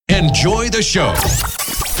Enjoy the show.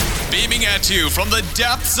 Beaming at you from the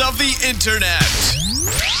depths of the internet.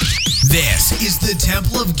 This is the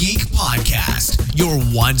Temple of Geek podcast, your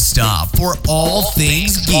one stop for all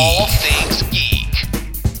things geek. All things geek.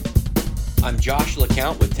 I'm Josh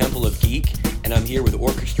LeCount with Temple of Geek, and I'm here with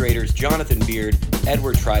orchestrators Jonathan Beard,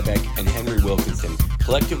 Edward Tribeck, and Henry Wilkinson,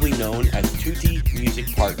 collectively known as Tutti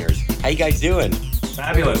Music Partners. How you guys doing?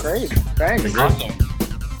 Fabulous. Great. Thanks. Awesome.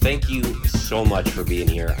 Thank you so much for being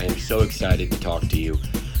here. I am so excited to talk to you.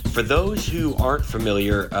 For those who aren't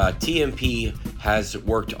familiar, TMP has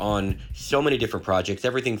worked on so many different projects,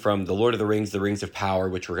 everything from The Lord of the Rings of Power,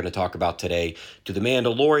 which we're going to talk about today, to The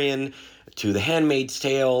Mandalorian, to The Handmaid's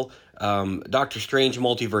Tale, Doctor Strange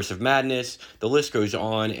Multiverse of Madness. The list goes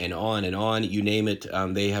on and on and on. You name it,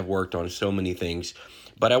 they have worked on so many things.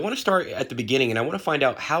 But I want to start at the beginning, and I want to find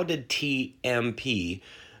out, how did TMP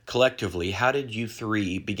collectively, how did you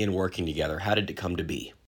three begin working together? How did it come to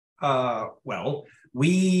be? Well,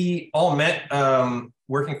 we all met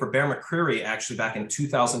working for Bear McCreary actually back in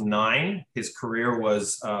 2009. His career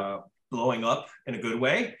was blowing up in a good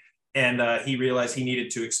way. And he realized he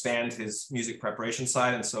needed to expand his music preparation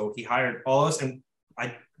side. And so he hired all of us. And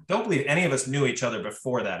I don't believe any of us knew each other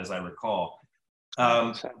before that, as I recall.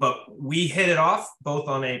 But we hit it off both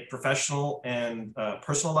on a professional and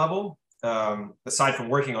personal level. Aside from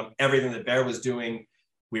working on everything that Bear was doing,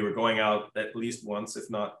 we were going out at least once,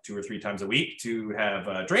 if not 2 or 3 times a week, to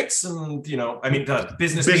have drinks and,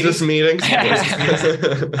 business meetings.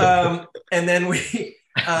 And then we...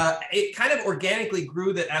 it kind of organically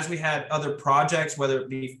grew that as we had other projects, whether it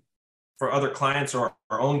be for other clients or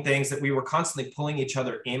our own things, that we were constantly pulling each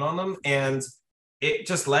other in on them. And it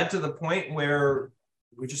just led to the point where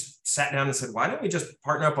we just sat down and said, why don't we just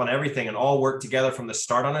partner up on everything and all work together from the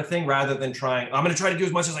start on a thing, rather than I'm going to try to do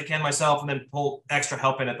as much as I can myself and then pull extra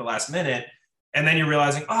help in at the last minute. And then you're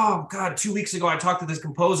realizing, oh God, 2 weeks ago, I talked to this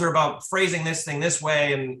composer about phrasing this thing this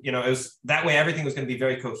way. And, it was that way, everything was going to be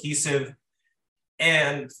very cohesive.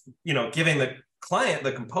 And, giving the client,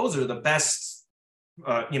 the composer, the best,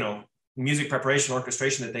 music preparation,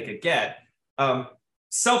 orchestration that they could get.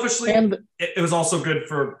 Selfishly, it was also good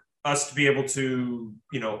for us to be able to,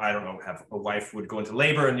 have a wife would go into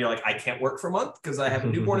labor and you're like, I can't work for a month because I have a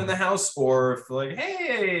newborn in the house. Or if like,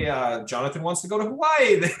 hey, Jonathan wants to go to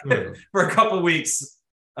Hawaii for a couple of weeks.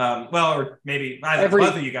 Or maybe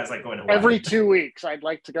both of you guys like going to Hawaii. Every 2 weeks, I'd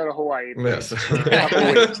like to go to Hawaii. Yes.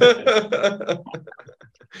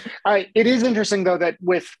 It is interesting, though, that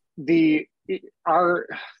with our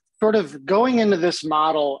sort of going into this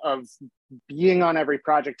model of being on every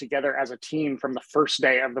project together as a team from the first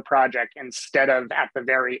day of the project, instead of at the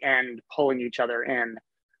very end pulling each other in,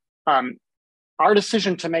 our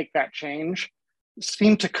decision to make that change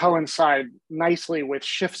seemed to coincide nicely with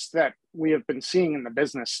shifts that we have been seeing in the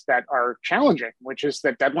business that are challenging, which is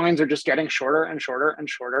that deadlines are just getting shorter and shorter and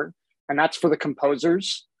shorter. And that's for the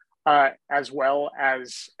composers, as well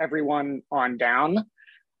as everyone on down.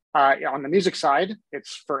 On the music side,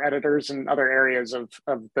 it's for editors and other areas of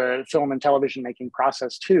the film and television making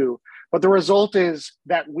process too. But the result is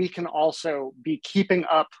that we can also be keeping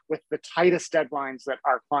up with the tightest deadlines that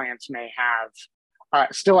our clients may have,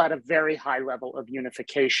 still at a very high level of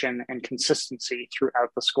unification and consistency throughout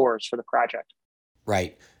the scores for the project.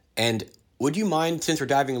 Right. And would you mind, since we're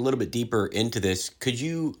diving a little bit deeper into this, could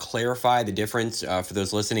you clarify the difference for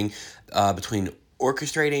those listening between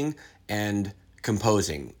orchestrating and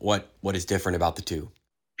composing? What is different about the two?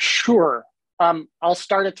 Sure. I'll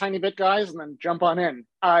start a tiny bit, guys, and then jump on in.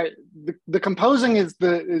 The composing is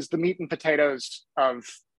the meat and potatoes of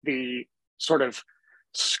the sort of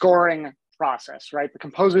scoring process, right? The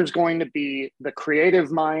composer is going to be the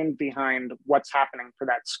creative mind behind what's happening for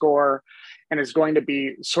that score, and is going to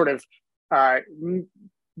be sort of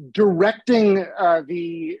directing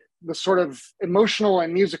the sort of emotional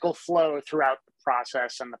and musical flow throughout the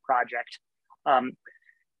process and the project.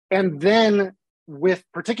 And then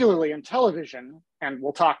particularly in television, and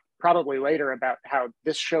we'll talk probably later about how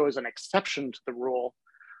this show is an exception to the rule.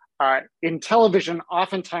 In television,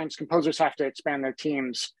 oftentimes composers have to expand their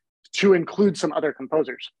teams to include some other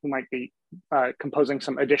composers who might be composing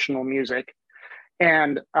some additional music.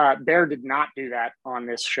 And Bear did not do that on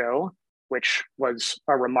this show, which was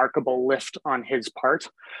a remarkable lift on his part.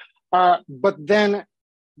 But then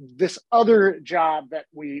this other job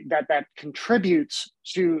that contributes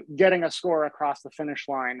to getting a score across the finish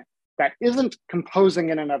line that isn't composing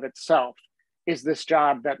in and of itself is this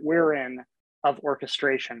job that we're in of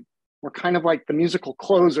orchestration. We're kind of like the musical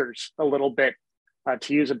closers a little bit,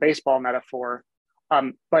 to use a baseball metaphor.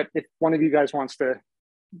 But if one of you guys wants to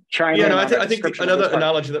chime Yeah, in. no, on I that think description of another those parts.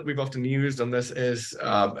 analogy that we've often used on this is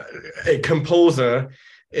a composer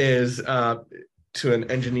is to an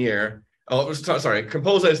engineer. Oh, sorry,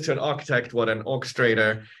 composer is to an architect what an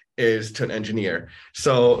orchestrator is to an engineer.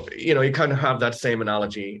 So, you know, you kind of have that same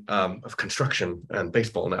analogy of construction and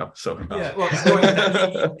baseball now. So yeah, well, going with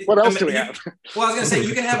that, What else do we have? Well, I was going to say,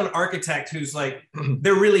 you can have an architect who's like,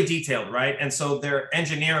 they're really detailed, right? And so their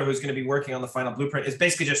engineer who's going to be working on the final blueprint is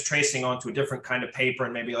basically just tracing onto a different kind of paper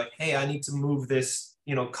and maybe like, hey, I need to move this,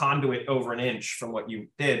 you know, conduit over an inch from what you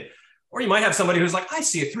did. Or you might have somebody who's like, I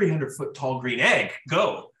see a 300-foot tall green egg,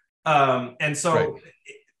 go. And so Right.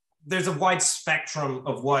 there's a wide spectrum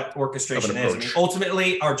of what orchestration is. I mean, approach.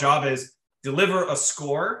 ultimately, our job is deliver a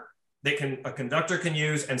score that a conductor can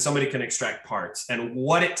use and somebody can extract parts. And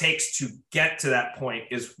what it takes to get to that point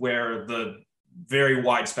is where the very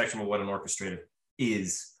wide spectrum of what an orchestrator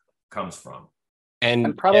comes from.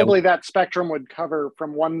 And probably that spectrum would cover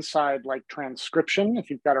from one side, like transcription,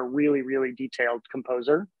 if you've got a really, really detailed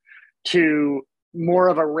composer, to more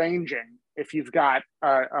of arranging, if you've got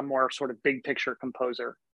a more sort of big picture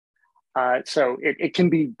composer. So it can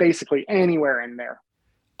be basically anywhere in there.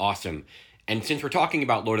 Awesome. And since we're talking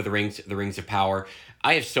about Lord of the Rings of Power,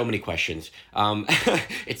 I have so many questions.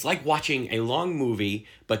 It's like watching a long movie,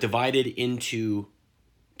 but divided into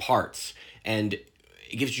parts. And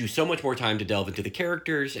it gives you so much more time to delve into the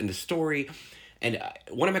characters and the story. And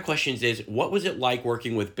one of my questions is, what was it like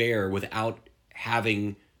working with Bear without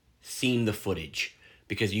having seen the footage?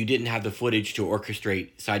 Because you didn't have the footage to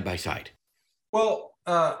orchestrate side by side. Well,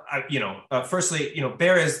 firstly,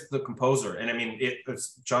 Bear is the composer. And I mean,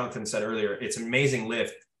 as Jonathan said earlier, it's an amazing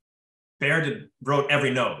lift. Bear wrote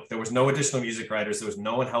every note. There was no additional music writers. There was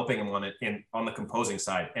no one helping him on the composing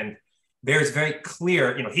side. And Bear is very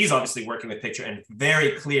clear, he's obviously working with picture and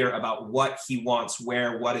very clear about what he wants,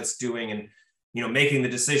 what it's doing, and, making the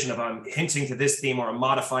decision of I'm hinting to this theme or I'm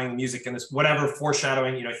modifying the music and this, whatever,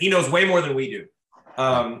 foreshadowing, he knows way more than we do.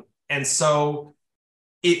 And so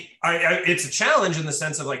it's a challenge in the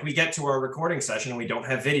sense of like, we get to our recording session and we don't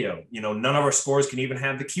have video, none of our scores can even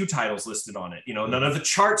have the cue titles listed on it. None of the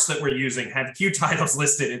charts that we're using have cue titles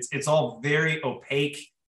listed. It's all very opaque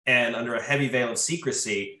and under a heavy veil of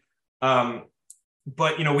secrecy. But,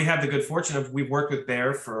 we have the good fortune of we've worked with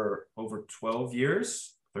Bear for over 12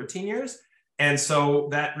 years, 13 years. And so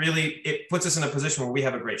that really, it puts us in a position where we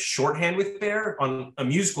have a great shorthand with Bear on a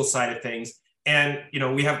musical side of things. And,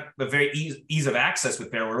 we have a very ease of access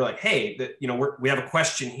with Bear where we're like, hey, we have a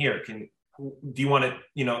question here. Do you want it,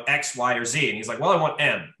 X, Y, or Z? And he's like, well, I want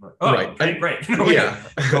M. Like, oh, right. Okay, great. Yeah.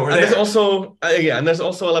 And there's also, and there's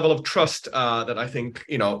also a level of trust that I think,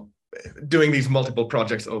 doing these multiple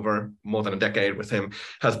projects over more than a decade with him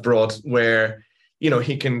has brought, where,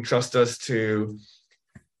 he can trust us to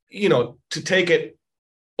take it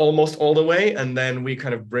almost all the way. And then we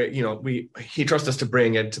kind of bring, he trusts us to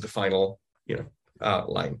bring it to the final,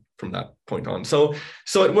 line from that point on. So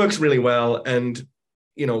it works really well. And,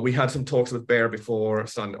 we had some talks with Bear before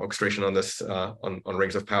starting orchestration on this, on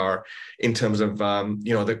Rings of Power, in terms of,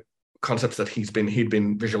 the concepts that he'd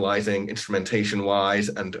been visualizing instrumentation wise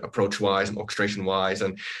and approach wise and orchestration wise.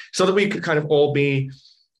 And so that we could kind of all be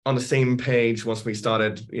on the same page once we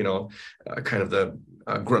started, kind of the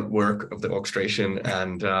grunt work of the orchestration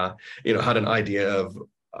and, had an idea of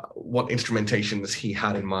what instrumentations he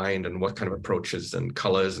had in mind and what kind of approaches and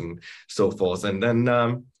colors and so forth. And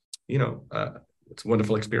then, it's a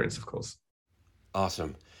wonderful experience, of course.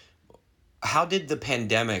 Awesome. How did the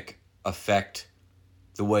pandemic affect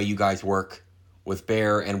the way you guys work with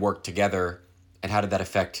Bear and work together? And how did that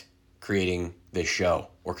affect creating this show,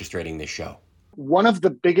 orchestrating this show? One of the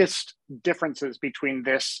biggest differences between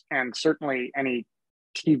this and certainly any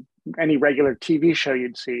regular TV show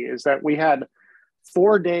you'd see is that we had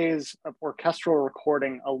 4 days of orchestral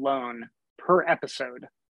recording alone per episode,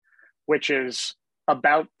 which is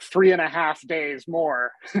about 3.5 days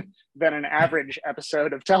more than an average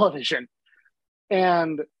episode of television.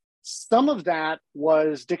 And some of that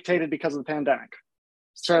was dictated because of the pandemic.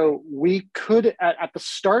 So we could, at the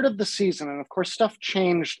start of the season, and of course stuff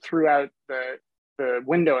changed throughout the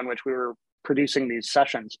window in which we were producing these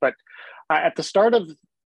sessions, but at the start of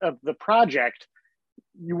the project,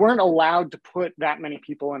 you weren't allowed to put that many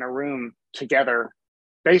people in a room together,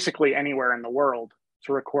 basically anywhere in the world,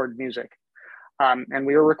 to record music. And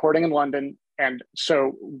we were recording in London. And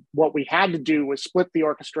so what we had to do was split the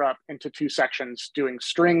orchestra up into 2 sections, doing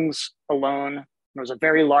strings alone. It was a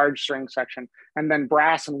very large string section, and then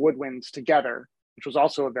brass and woodwinds together, which was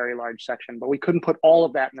also a very large section, but we couldn't put all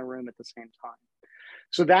of that in the room at the same time.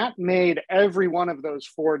 So that made every one of those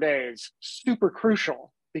 4 days super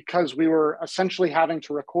crucial because we were essentially having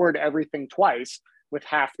to record everything twice with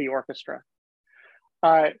half the orchestra.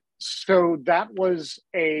 So that was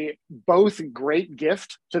a both great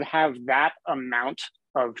gift to have that amount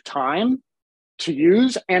of time to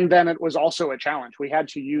use, and then it was also a challenge. We had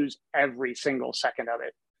to use every single second of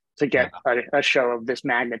it to get a show of this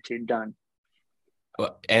magnitude done.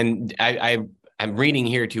 And I'm reading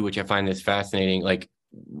here too, which I find this fascinating. Like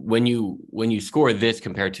when you score this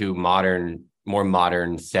compared to more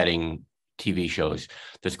modern setting TV shows,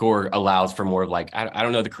 the score allows for more of like, I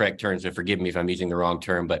don't know the correct term, so forgive me if I'm using the wrong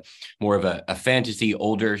term, but more of a fantasy,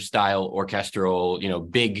 older style orchestral,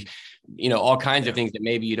 big, all kinds of things that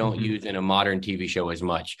maybe you don't use in a modern TV show as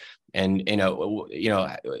much. And,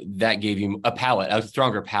 that gave you a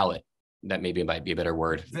stronger palette. That maybe might be a better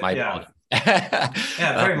word. Yeah,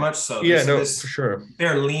 very much so. For sure.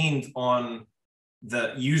 They're leaned on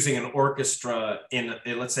using an orchestra in,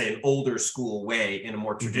 let's say, an older school way, in a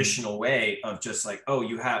more traditional way of just like,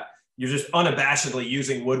 you're just unabashedly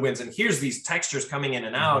using woodwinds, and here's these textures coming in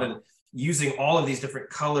and out, and using all of these different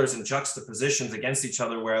colors and juxtapositions against each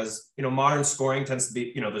other. Whereas, modern scoring tends to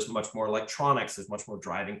be, there's much more electronics, there's much more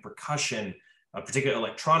driving percussion, particularly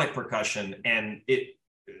electronic percussion. And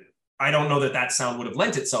I don't know that sound would have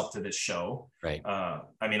lent itself to this show. Right.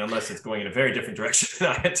 Unless it's going in a very different direction than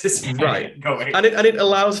I anticipated right. going. And it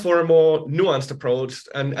allows for a more nuanced approach.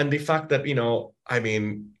 And the fact that,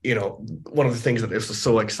 one of the things that is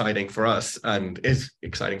so exciting for us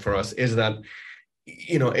is that,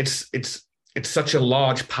 it's such a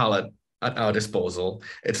large palette at our disposal.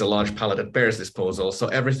 It's a large palette at Bear's disposal. So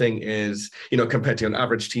everything is, compared to an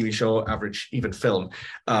average TV show, average even film,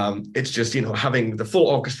 it's just, having the full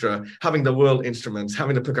orchestra, having the world instruments,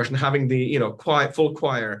 having the percussion, having the, full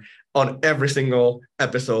choir on every single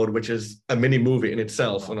episode, which is a mini movie in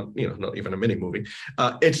itself, or not even a mini movie.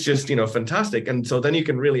 It's just, fantastic. And so then you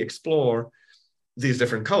can really explore these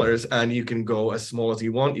different colors, and you can go as small as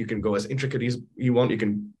you want, you can go as intricate as you want, you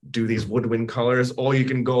can do these woodwind colors, or you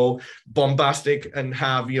can go bombastic and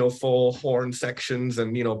have full horn sections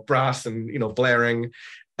and brass and blaring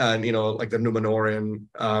and like the Numenorian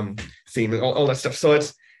theme and all that stuff. So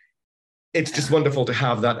it's just wonderful to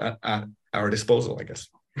have that at our disposal, I guess.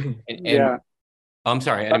 Yeah. I'm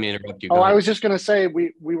sorry, I didn't mean to interrupt you. I was just going to say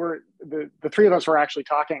we were the three of us were actually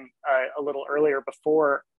talking a little earlier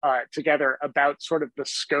before together about sort of the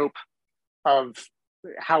scope of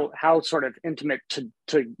how sort of intimate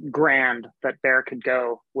to grand that Bear could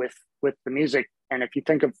go with the music. And if you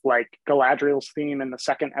think of like Galadriel's theme in the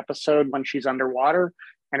second episode when she's underwater,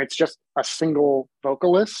 and it's just a single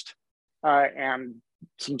vocalist and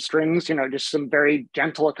some strings, just some very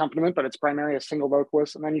gentle accompaniment, but it's primarily a single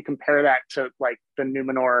vocalist. And then you compare that to like the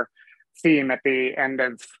Numenor theme at the end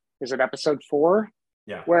of, is it episode 4?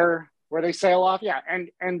 Yeah. Where they sail off. Yeah.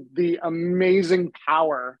 And the amazing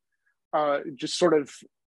power, just sort of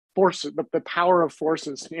force, the power of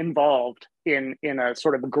forces involved in a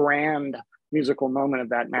sort of grand musical moment of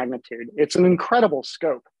that magnitude. It's an incredible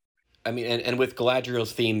scope. And with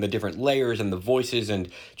Galadriel's theme, the different layers and the voices and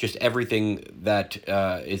just everything that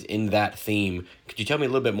is in that theme. Could you tell me a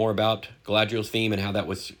little bit more about Galadriel's theme and how that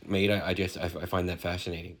was made? I find that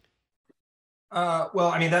fascinating.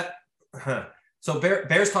 So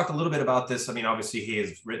Bear's talked a little bit about this. Obviously he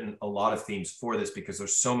has written a lot of themes for this because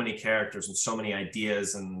there's so many characters and so many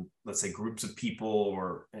ideas and, let's say, groups of people,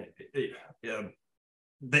 or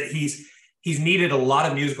that he's needed a lot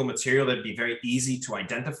of musical material that'd be very easy to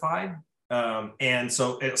identify. And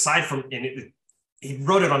so aside from, he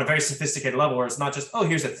wrote it on a very sophisticated level where it's not just,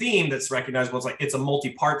 here's a theme that's recognizable. It's a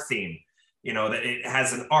multi-part theme, that it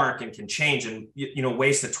has an arc and can change and,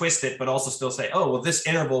 ways to twist it, but also still say, this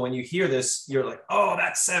interval, when you hear this, you're like,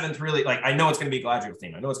 that seventh really, like, I know it's going to be Galadriel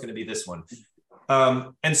theme. I know it's going to be this one.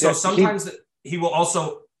 And so sometimes he will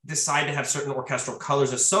also decide to have certain orchestral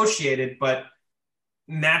colors associated, but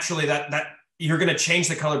naturally that you're going to change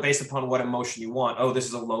the color based upon what emotion you want. This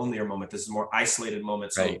is a lonelier moment. This is a more isolated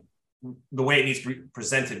moment. So right. The way it needs to be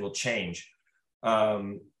presented will change.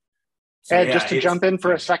 Ed, just to jump in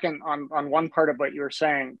for a second on one part of what you were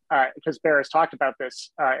saying, because Bear has talked about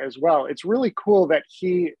this as well. It's really cool that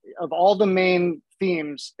of all the main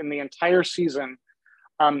themes in the entire season,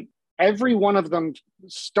 every one of them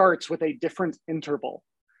starts with a different interval.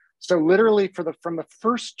 So literally from the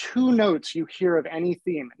first 2 notes you hear of any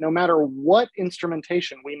theme, no matter what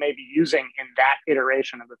instrumentation we may be using in that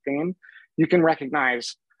iteration of the theme, you can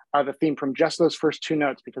recognize the theme from just those first 2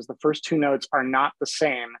 notes, because the first 2 notes are not the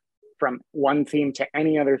same from one theme to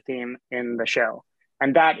any other theme in the show.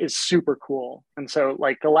 And that is super cool. And so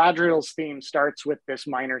like Galadriel's theme starts with this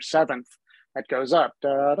minor 7th that goes up,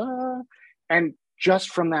 da, da, and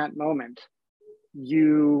just from that moment,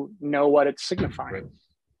 you know what it's signifying.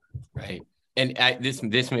 Right. And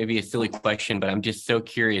this may be a silly question, but I'm just so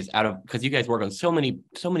curious, because you guys work on so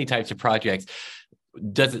many types of projects.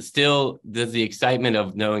 Does the excitement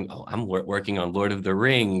of knowing, oh, I'm working on Lord of the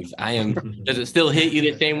Rings, does it still hit you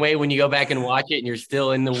the same way when you go back and watch it and you're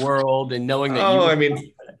still in the world and knowing that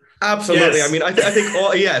absolutely. Yes. I mean, I think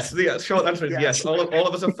the short answer is yes. All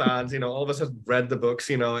of us are fans, all of us have read the books,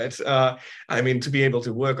 it's, to be able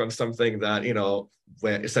to work on something that,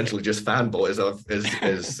 we're essentially just fanboys of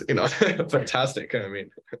is fantastic.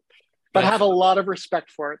 But have a lot of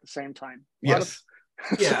respect for it at the same time. Yes.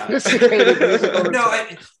 Yeah.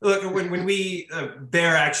 Look, when we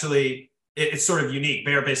Bear actually, it's sort of unique.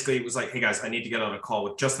 Bear basically was like, hey guys, I need to get on a call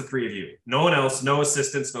with just the three of you. No one else, no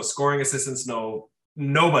assistants, no scoring assistants,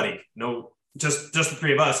 nobody, just the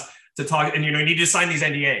three of us to talk. And you need to sign these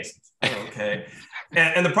NDAs. Oh, okay.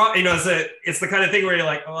 And the problem, it's the kind of thing where you're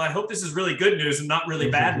like, oh, I hope this is really good news and not really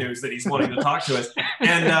bad news that he's wanting to talk to us.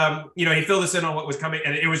 And he filled us in on what was coming,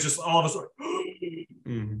 and it was just all of us like,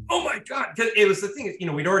 oh my God. Because it was the thing,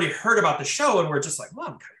 we'd already heard about the show and we're just like,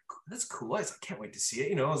 well, that's cool. I can't wait to see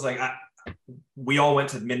it. I was like, we all went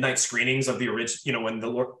to midnight screenings of the original, when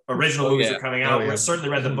the original movies are coming out. We certainly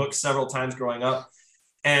read the book several times growing up.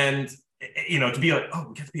 And, to be like, oh,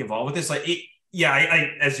 we get to be involved with this. Like,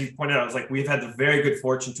 I as you pointed out, I was like, we've had the very good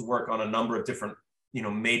fortune to work on a number of different,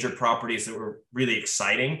 major properties that were really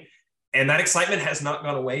exciting. And that excitement has not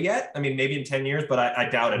gone away yet. I mean, maybe in 10 years, but I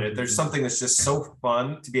doubt it. There's something that's just so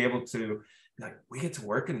fun to be able to, like, we get to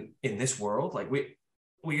work in this world. Like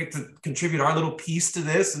we get to contribute our little piece to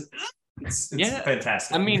this. And it's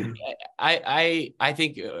fantastic. I mean, I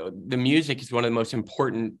think the music is one of the most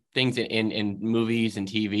important things in movies and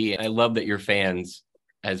TV. And I love that you're fans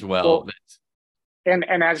as well. And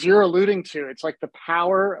as you're alluding to, it's like the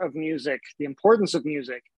power of music, the importance of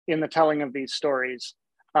music in the telling of these stories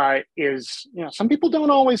is, some people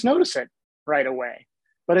don't always notice it right away,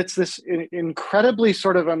 but it's this incredibly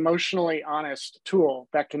sort of emotionally honest tool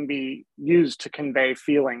that can be used to convey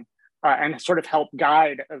feeling and sort of help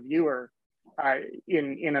guide a viewer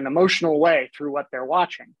in an emotional way through what they're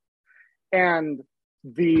watching. And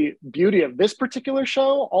the beauty of this particular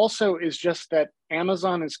show also is just that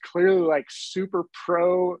Amazon is clearly like super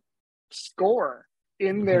pro score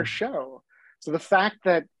in their show. So the fact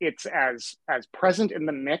that it's as present in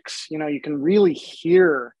the mix, you can really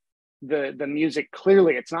hear the music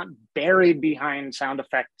clearly. It's not buried behind sound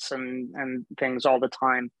effects and things all the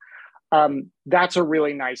time. That's a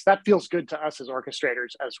really nice, that feels good to us as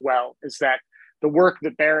orchestrators as well, is that the work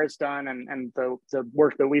that Bear has done and the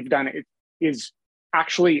work that we've done, it is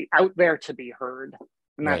actually out there to be heard.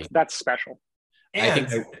 And that's special.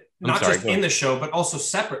 And not just in the show, but also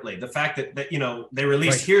separately. The fact that they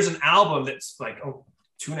released, here's an album that's like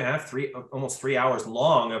 2.5, almost 3 hours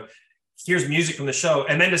long of here's music from the show.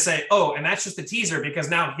 And then to say, oh, and that's just a teaser because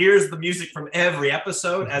now here's the music from every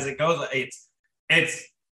episode as it goes.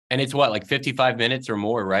 It's what, like 55 minutes or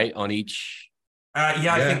more, right? On each. I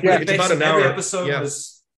think it's about an hour. Every episode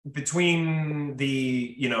was between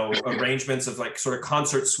the arrangements of like sort of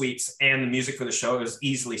concert suites and the music for the show. It was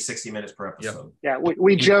easily 60 minutes per episode.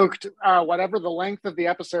 We joked whatever the length of the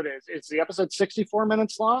episode is the episode 64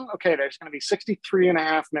 minutes long? Okay, there's going to be 63 and a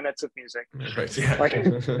half minutes of music, like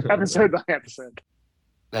episode by episode.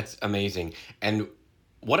 That's amazing. And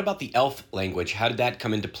what about the elf language? How did that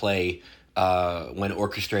come into play when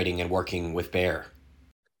orchestrating and working with Bear?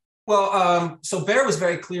 Well, so Bear was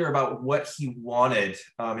very clear about what he wanted.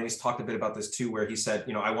 And he's talked a bit about this too, where he said,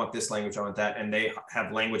 I want this language, I want that. And they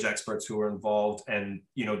have language experts who are involved. And,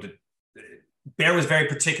 Bear was very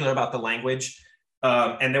particular about the language.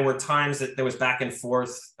 And there were times that there was back and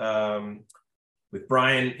forth with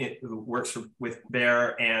Brian, who works with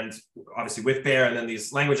Bear and obviously with Bear. And then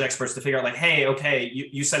these language experts to figure out like, hey, okay,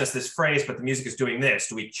 you sent us this phrase, but the music is doing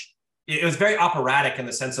this. It was very operatic in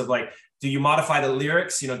the sense of like, do you modify the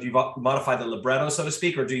lyrics? Do you modify the libretto, so to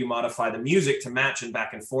speak, or do you modify the music to match and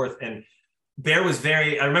back and forth? And Bear was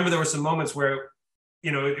I remember there were some moments where,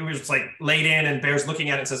 it was like laid in and Bear's looking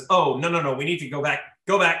at it and says, oh, no, we need to go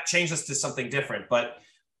back, change this to something different. But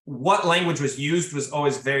what language was used was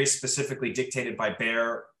always very specifically dictated by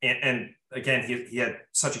Bear. And again, he had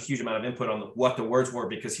such a huge amount of input on what the words were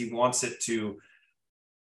because he wants it to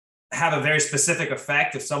have a very specific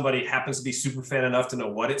effect if somebody happens to be super fan enough to know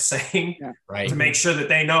what it's saying, to make sure that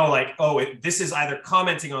they know like, oh, this is either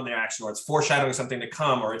commenting on their action or it's foreshadowing something to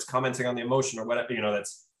come or it's commenting on the emotion or whatever,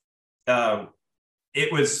 that's,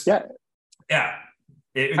 it was,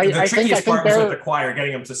 The I trickiest think part was with the choir,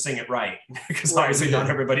 getting them to sing it right, because obviously not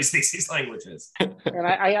everybody speaks these languages. And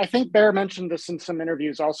I think Bear mentioned this in some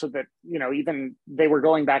interviews also, that, you know, even they were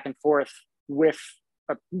going back and forth with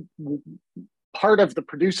a part of the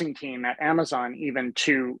producing team at Amazon, even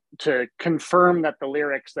to confirm that the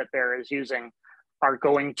lyrics that Bear is using are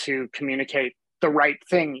going to communicate the right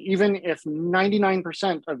thing, even if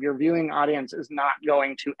 99% of your viewing audience is not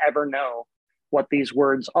going to ever know what these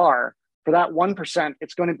words are. For that 1%,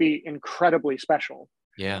 it's going to be incredibly special.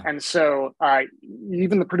 Yeah. And so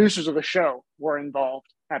even the producers of the show were involved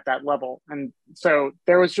at that level. And so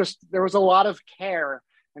there was a lot of care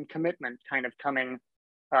and commitment kind of coming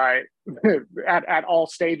at all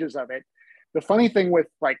stages of it. The funny thing with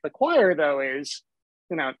like the choir though is,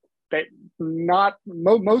 you know, that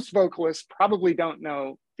most vocalists probably don't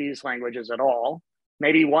know these languages at all.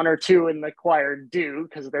 Maybe one or two in the choir do,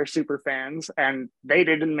 because they're super fans, and they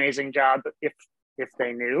did an amazing job, if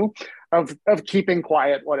they knew, of keeping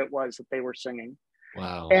quiet what it was that they were singing.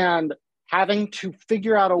 Wow. And having to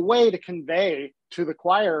figure out a way to convey to the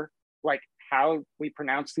choir like how we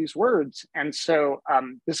pronounce these words. And so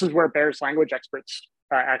this is where Bear's language experts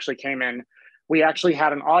actually came in. We actually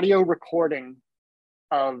had an audio recording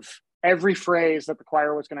of every phrase that the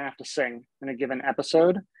choir was going to have to sing in a given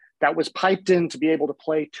episode that was piped in to be able to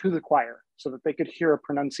play to the choir so that they could hear a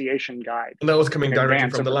pronunciation guide. And that was coming directly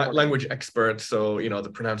from the language expert. So, you know,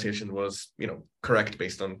 the pronunciation was, you know, correct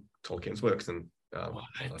based on Tolkien's works and all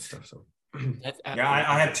that stuff. So.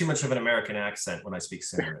 I have too much of an American accent when I speak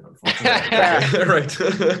Cimarron,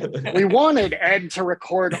 unfortunately. Right. We wanted Ed to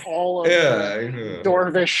record all of the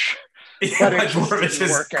Dorvish. Dorvish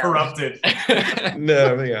is corrupted.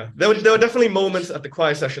 There were definitely moments at the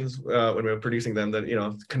choir sessions when we were producing them that, you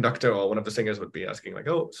know, the conductor or one of the singers would be asking like,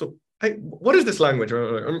 "Oh, so what is this language?"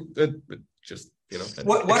 Just, you know.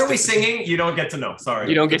 What are we singing? You don't get to know. Sorry,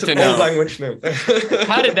 you don't get to know. Old language. No.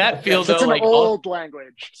 How did that feel though? It's an like old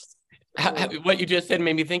language. What you just said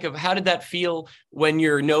made me think of, how did that feel when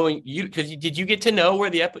you're knowing because did you get to know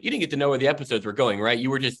where you didn't get to know where the episodes were going, right?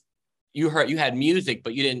 You were just you had music,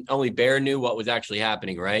 but you didn't, only Bear knew what was actually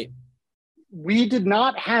happening, right? We did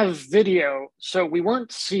not have video, so we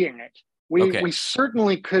weren't seeing it. We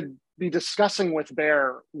certainly could be discussing with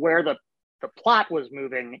Bear where the plot was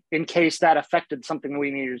moving in case that affected something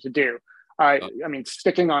we needed to do. I mean,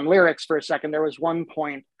 sticking on lyrics for a second, there was one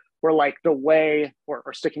point where like the way,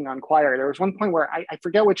 or sticking on choir, there was one point where I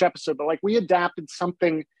forget which episode, but like we adapted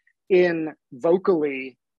something in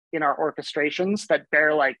vocally in our orchestrations that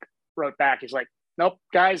Bear like wrote back. He's like, "Nope,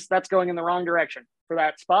 guys, that's going in the wrong direction for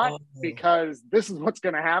that spot because this is what's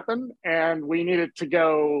going to happen, and we need it to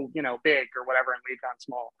go, you know, big or whatever, and we've gone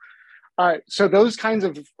small." So those kinds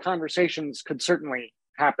of conversations could certainly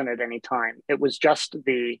happen at any time. It was just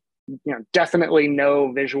definitely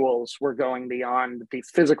no visuals were going beyond the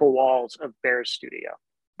physical walls of Bear's studio.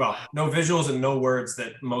 Well, no visuals and no words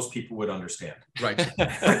that most people would understand. Right.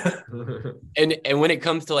 And when it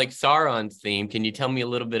comes to like Sauron's theme, can you tell me a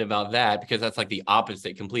little bit about that? Because that's like the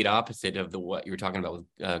complete opposite of what you were talking about with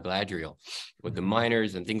Galadriel, with the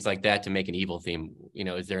miners and things like that to make an evil theme. You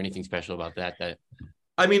know, is there anything special about that?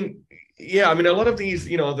 I mean, a lot of these,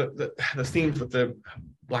 you know, the themes with the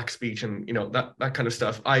black speech and, you know, that kind of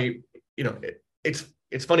stuff.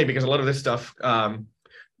 It's funny because a lot of this stuff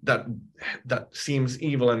that seems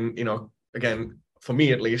evil, and, you know, again, for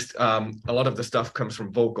me at least, a lot of the stuff comes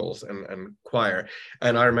from vocals and choir.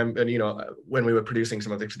 And I remember, you know, when we were producing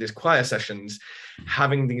some of these choir sessions,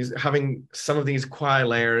 having some of these choir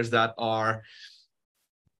layers that are,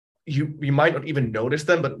 you might not even notice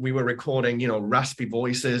them, but we were recording, you know, raspy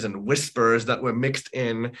voices and whispers that were mixed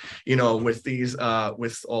in, you know, with these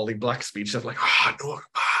with all the black speech stuff, like,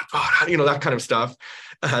 you know, that kind of stuff.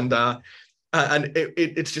 And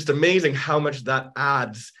it's just amazing how much that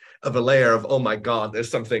adds of a layer of, oh my God,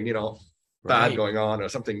 there's something, you know, bad going on or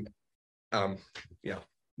something. Well,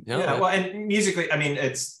 and musically, I mean,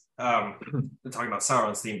 it's talking about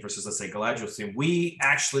Sauron's theme versus, let's say, Galadriel's theme. We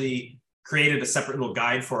actually created a separate little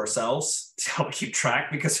guide for ourselves to help keep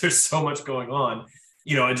track because there's so much going on,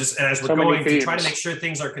 you know, and as we're going to try to make sure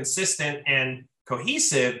things are consistent and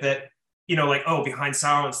cohesive, that, you know, like, oh, behind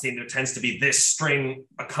Sauron's theme, there tends to be this string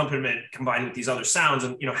accompaniment combined with these other sounds.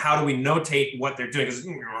 And, you know, how do we notate what they're doing? Because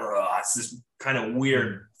it's this kind of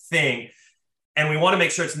weird thing. And we want to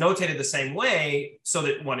make sure it's notated the same way so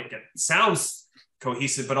that when it sounds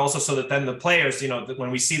cohesive, but also so that then the players, you know, that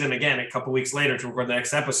when we see them again a couple weeks later to record the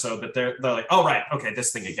next episode, that they're like, oh, right, okay,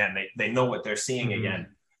 this thing again. They know what they're seeing again.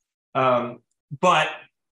 But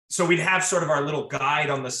so we'd have sort of our little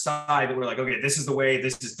guide on the side that we're like, okay, this is the way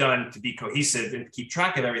this is done to be cohesive and keep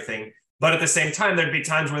track of everything. But at the same time, there'd be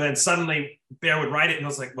times where then suddenly Bear would write it and I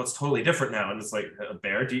was like, well, it's totally different now. And it's like,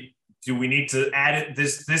 Bear, do we need to add it?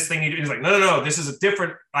 This thing you do? He's like, no, this is a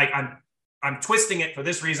different, like I'm twisting it for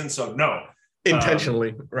this reason. So no.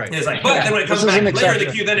 Intentionally, right. It's like, but then when it comes back later in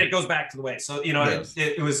the queue, then it goes back to the way. So, yes.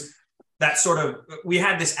 it was that sort of, we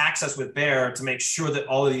had this access with Bear to make sure that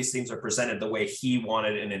all of these things are presented the way he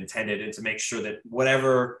wanted and intended, and to make sure that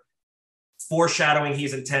whatever foreshadowing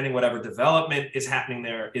he's intending, whatever development is happening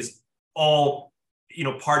there is all,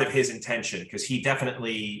 part of his intention, because he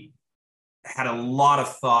definitely had a lot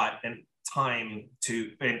of thought and time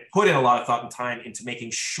and put in a lot of thought and time into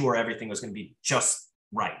making sure everything was going to be just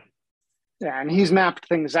right. Yeah, and he's mapped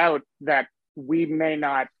things out that we may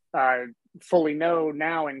not fully know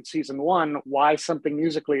now in season 1 why something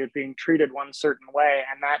musically is being treated one certain way,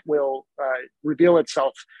 and that will reveal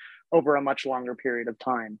itself over a much longer period of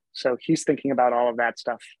time. So he's thinking about all of that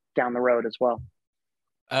stuff down the road as well.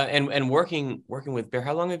 And working with Bear.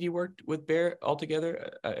 How long have you worked with Bear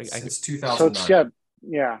altogether? Since 2009. So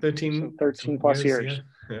it's 13 plus years.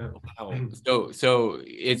 Yeah. Wow. So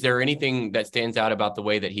is there anything that stands out about the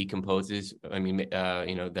way that he composes? I mean,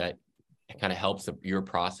 that kind of helps your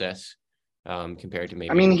process compared to maybe.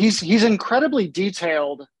 I mean, he's incredibly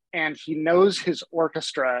detailed, and he knows his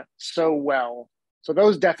orchestra so well. So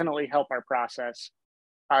those definitely help our process.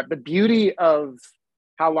 The beauty of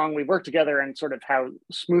how long we've worked together and sort of how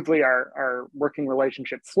smoothly our working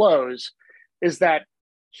relationship flows is that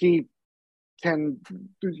he can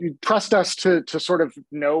trust us to sort of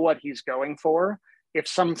know what he's going for. If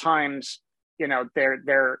sometimes,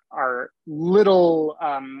 there are little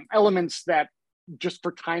elements that just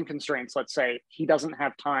for time constraints, let's say, he doesn't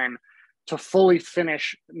have time to fully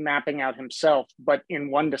finish mapping out himself. But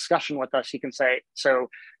in one discussion with us, he can say, so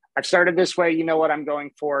I've started this way, you know what I'm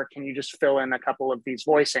going for. Can you just fill in a couple of these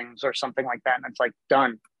voicings or something like that? And it's like,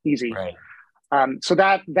 done, easy. Right. So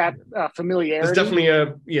that familiarity. There's definitely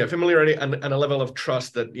a familiarity and a level of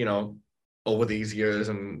trust that, over these years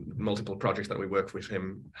and multiple projects that we worked with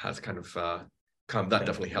him has kind of come. That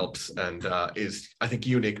definitely helps and is, I think,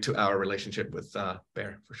 unique to our relationship with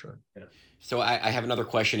Bear for sure. Yeah. So I have another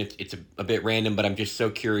question. It's a bit random, but I'm just so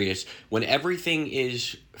curious. When everything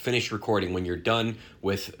is finished recording, when you're done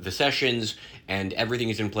with the sessions and everything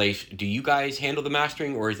is in place, do you guys handle the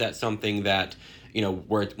mastering, or is that something that,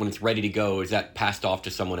 when it's ready to go, is that passed off to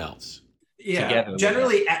someone else? Yeah, together,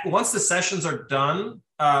 generally, once the sessions are done,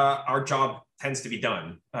 our job tends to be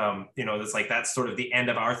done. It's like that's sort of the end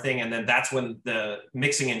of our thing, and then that's when the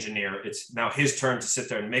mixing engineer, it's now his turn to sit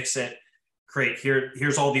there and mix it.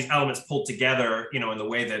 Here's all these elements pulled together, in the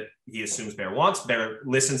way that he assumes Bear wants. Bear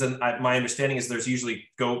listens, and my understanding is there's usually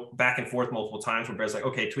go back and forth multiple times where Bear's like,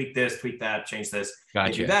 okay, tweak this, tweak that, change this,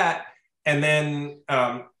 do that. And then,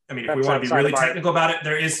 if we want to be really technical about it,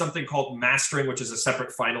 there is something called mastering, which is a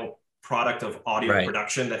separate final product of audio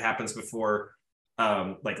production that happens before,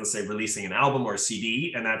 let's say, releasing an album or a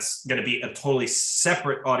CD. And that's going to be a totally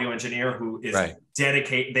separate audio engineer who is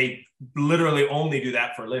dedicated. They literally only do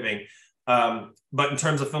that for a living. But in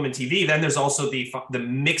terms of film and TV, then there's also the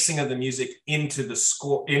mixing of the music into the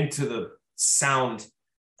score, into the sound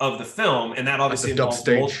of the film. And that obviously involves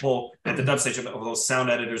multiple, at the dub stage, of those sound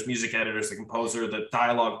editors, music editors, the composer, the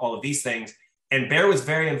dialogue, all of these things. And Bear was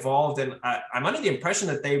very involved. And I'm under the impression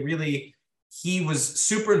that he was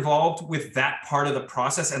super involved with that part of the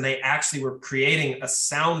process. And they actually were creating a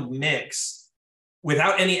sound mix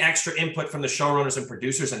without any extra input from the showrunners and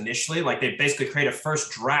producers initially. Like, they basically create a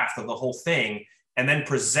first draft of the whole thing and then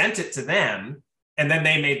present it to them. And then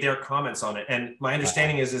they made their comments on it. And my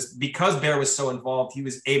understanding is because Bear was so involved, he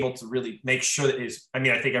was able to really make sure that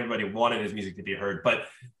I think everybody wanted his music to be heard, but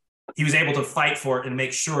he was able to fight for it and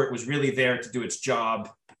make sure it was really there to do its job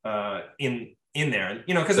in there. And,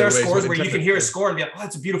 because there are scores where you can hear a score and be like, oh,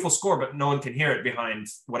 it's a beautiful score, but no one can hear it behind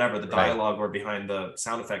whatever the dialogue or behind the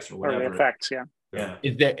sound effects or whatever. Or the effects, yeah. Yeah.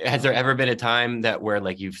 Has there ever been a time that where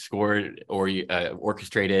you've scored or you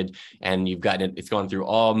orchestrated and you've gotten it, it's gone through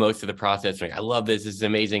most of the process, like, I love this is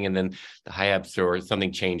amazing, and then the hi-hats or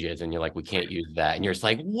something changes and you're like, we can't use that, and you're just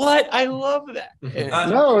like, what? I love that.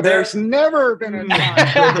 No, there's never been a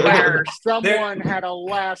time where someone had a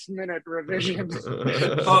last-minute revision.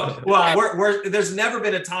 There's never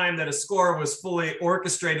been a time that a score was fully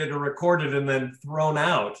orchestrated or recorded and then thrown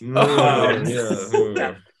out.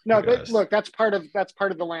 No, but look, that's part of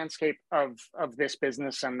the landscape of this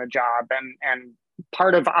business and the job, and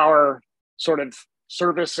part of our sort of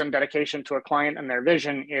service and dedication to a client and their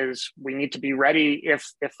vision is we need to be ready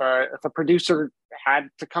if a producer had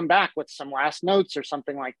to come back with some last notes or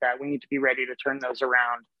something like that. We need to be ready to turn those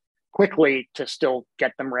around quickly to still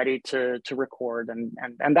get them ready to record.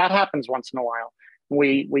 And that happens once in a while.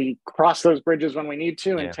 We cross those bridges when we need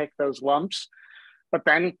to and take those lumps. But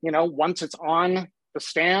then, once it's on the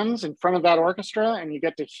stands in front of that orchestra and you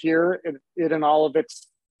get to hear it in all of its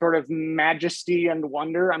sort of majesty and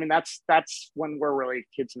wonder, I mean, that's when we're really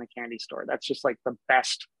kids in a candy store. That's just like the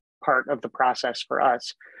best part of the process for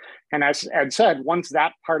us. And as Ed said, once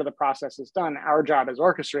that part of the process is done, our job as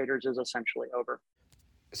orchestrators is essentially over.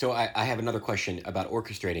 So I have another question about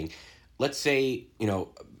orchestrating. Let's say,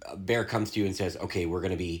 Bear comes to you and says, okay, we're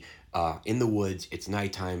going to be in the woods. It's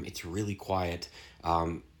nighttime. It's really quiet.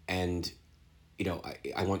 And,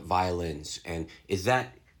 I want violins. And is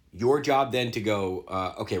that your job then to go,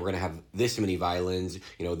 okay, we're going to have this many violins,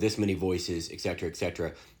 this many voices, et cetera, et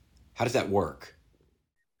cetera. How does that work?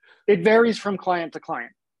 It varies from client to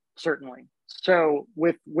client, certainly. So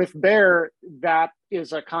with Bear, that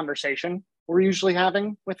is a conversation we're usually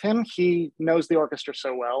having with him. He knows the orchestra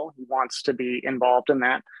so well. He wants to be involved in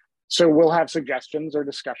that. So we'll have suggestions or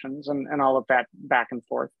discussions and all of that back and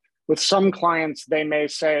forth. With some clients, they may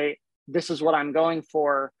say, this is what I'm going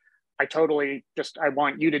for. I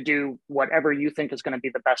want you to do whatever you think is going to be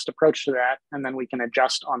the best approach to that. And then we can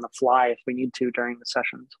adjust on the fly if we need to during the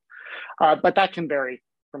sessions. But that can vary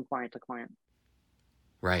from client to client.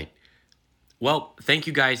 Right. Well, thank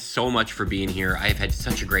you guys so much for being here. I've had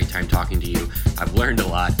such a great time talking to you. I've learned a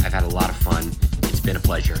lot. I've had a lot of fun. It's been a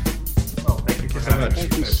pleasure. Oh, thank you so much.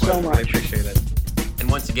 Thank you so much. I appreciate it.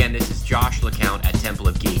 And once again, this is Josh LeCount at Temple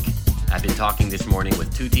of Geek. I've been talking this morning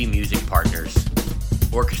with Tutti Music Partners,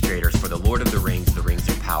 orchestrators for The Lord of the Rings, The Rings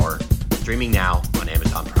of Power, streaming now on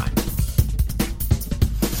Amazon Prime.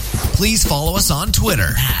 Please follow us on Twitter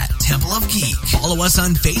at Temple of Geek. Follow us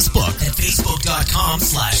on Facebook at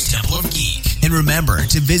facebook.com/Temple of Geek. And remember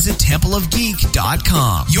to visit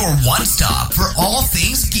templeofgeek.com, your one stop for all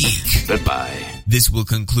things geek. Goodbye. This will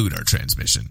conclude our transmission.